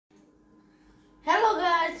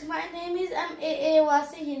friends, my name is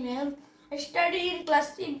Washe. I study in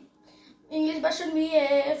class 3 English version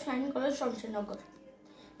BA Shaheen College, Shamsher, Nagar.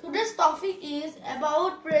 Today's topic is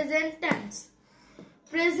about present tense.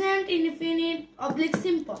 Present indefinite oblique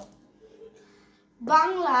simple.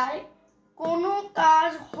 বাংলায় কোনো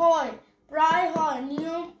কাজ হয়, প্রায় হয়,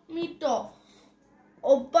 নিয়মিত,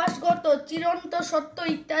 অভ্যাসগত, চিরন্তন, সত্য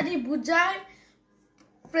ইত্যাদি বোঝায়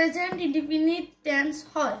প্রেজেন্ট ইনডিফিনিট টেন্স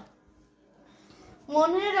হয়।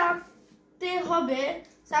 মনে রাখতে হবে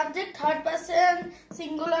subject third person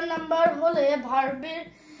singular number হলে ভার্বের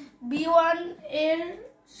B1 এর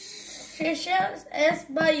শেষে s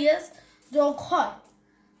বা s যোগ হয়।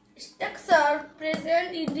 Structure present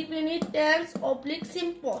indefinite tense oblique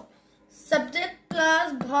simple. Subject plus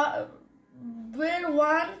verb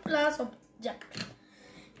 1 plus object.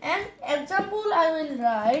 An example I will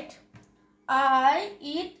write: I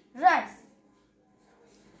eat rice.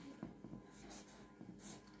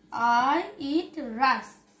 I eat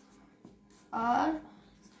rice. Or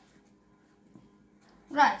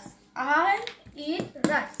rice. I eat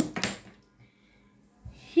rice.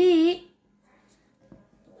 He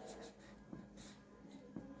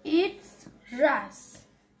eats rice.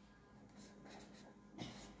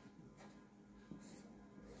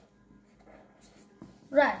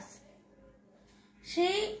 Rice. She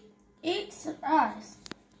eats rice.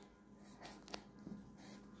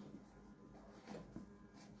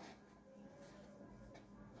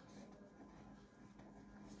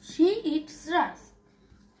 She eats rice.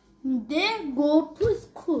 They go to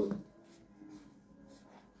school.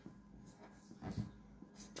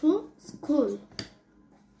 To school.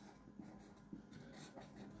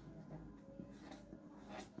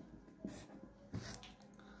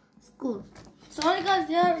 School. Sorry guys,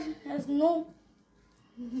 there has no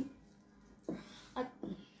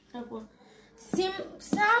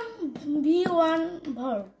some B1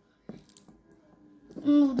 verb.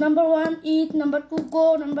 Number 1 eat, number 2 go,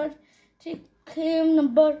 number 3 came,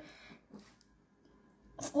 number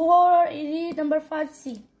 4 read, number 5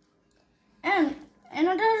 see. And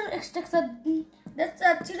another structure, that's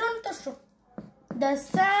a chironto. The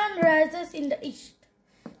sun rises in the east.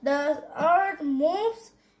 The earth moves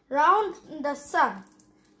round the sun.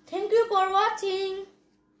 Thank you for watching.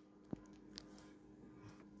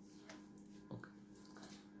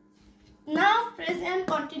 Now present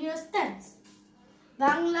continuous tense.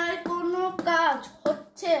 বাংলায় কোনো কাজ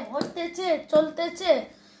হচ্ছে, হতেছে, চলতেছে,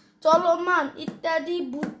 চলমান ইত্যাদি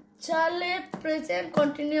বুঝালে present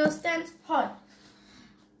continuous tense হয়।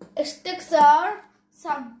 Structure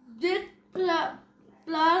subject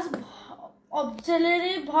plus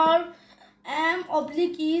auxiliary verb am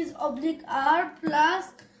oblique is oblique are plus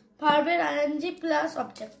ভার্বের ing plus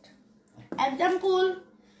object. Example: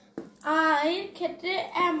 I ক্ষেত্রে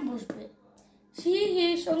am বসবে, she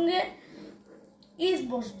his সঙ্গে is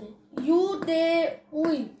বসবে, you they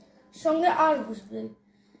we সঙ্গে are বসবে।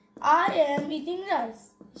 I am eating rice.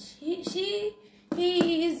 He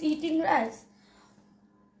is eating rice.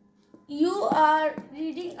 You are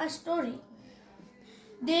reading a story.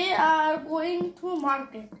 They are going to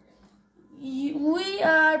market. We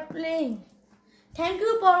are playing. Thank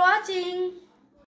you for watching.